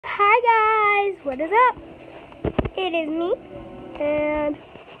Hi guys, what is up? It is me, and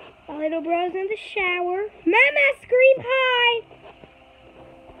my little bro's in the shower. Mama, scream hi!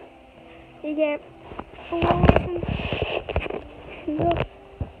 You get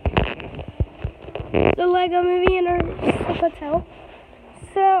the Lego movie in our hotel.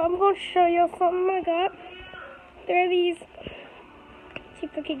 So I'm going to show you something I got. There are these. See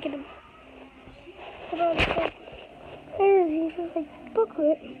if I can get them. Hold on a second. There's these like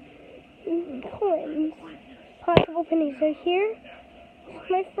booklet. Coins. Possible pennies. So here is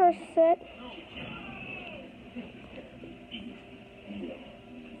my first set.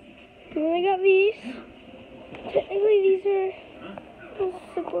 And then I got these. Technically these are the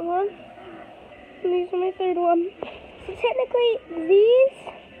second one. And these are my third one. So technically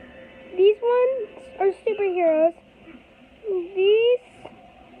these ones are superheroes. These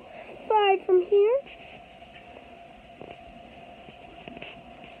 5 from here.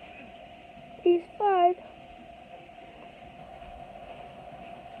 These 5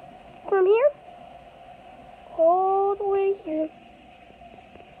 from here all the way here.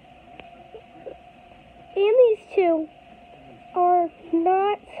 And these 2 are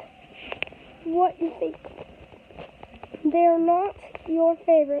not what you think. They are not your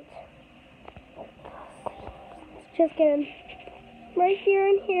favorites. Just kidding. Right here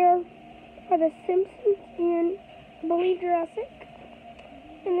and here are the Simpsons and I believe Jurassic.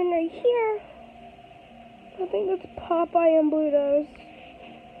 And then right here, I think it's Popeye and Bluto's.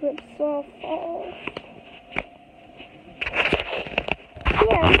 Ripsaw Falls.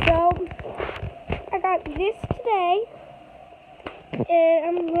 Yeah, so I got this today, and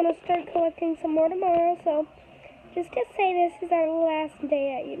I'm gonna start collecting some more tomorrow. So just to say, this is our last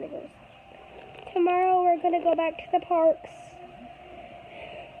day at Universal. Tomorrow we're gonna go back to the parks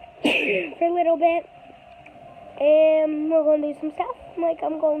for a little bit, and we're gonna do some stuff. Like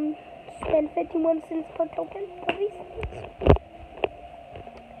I'm going to spend 51 cents per token for these things.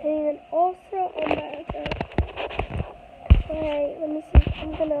 And also on alright, let me see.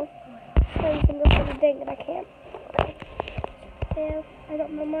 I'm gonna find some this other dang it, I can't. Okay. Yeah, I got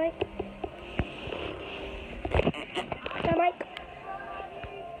my mic. My mic.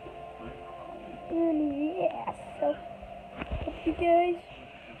 And yeah, so hope you guys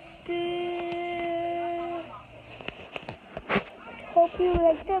hope you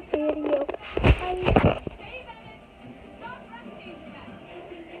liked the video. Bye.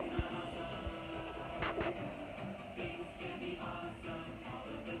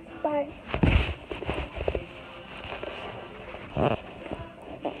 Bye.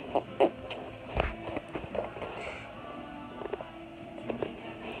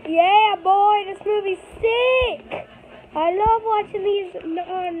 Yeah, boy, this movie's sick. I love watching these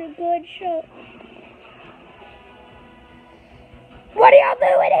on a good show. What are y'all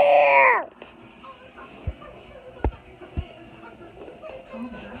doing here?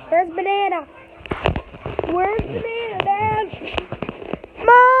 Where's Banana? Where's Banana, Dad?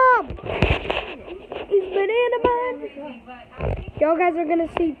 Mom! Is Banana mine? Y'all guys are gonna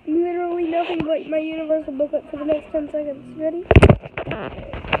see literally nothing but my Universal booklet for the next 10 seconds. Ready?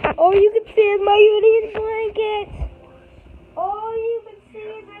 All you can see is my Union blanket. All you can see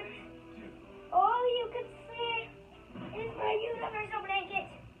is my Universal blanket.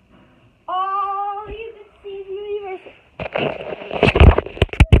 All you can see is Universal.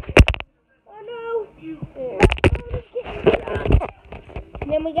 Oh no! And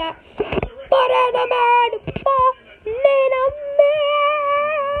then we got Banana Man! Banana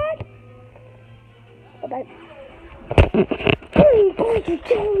Man! Bye-bye. I'm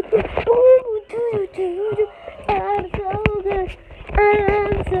so good.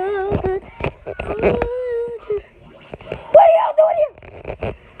 I'm so good. What are y'all doing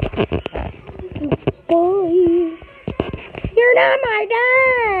here? Boy, you're not my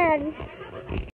dad.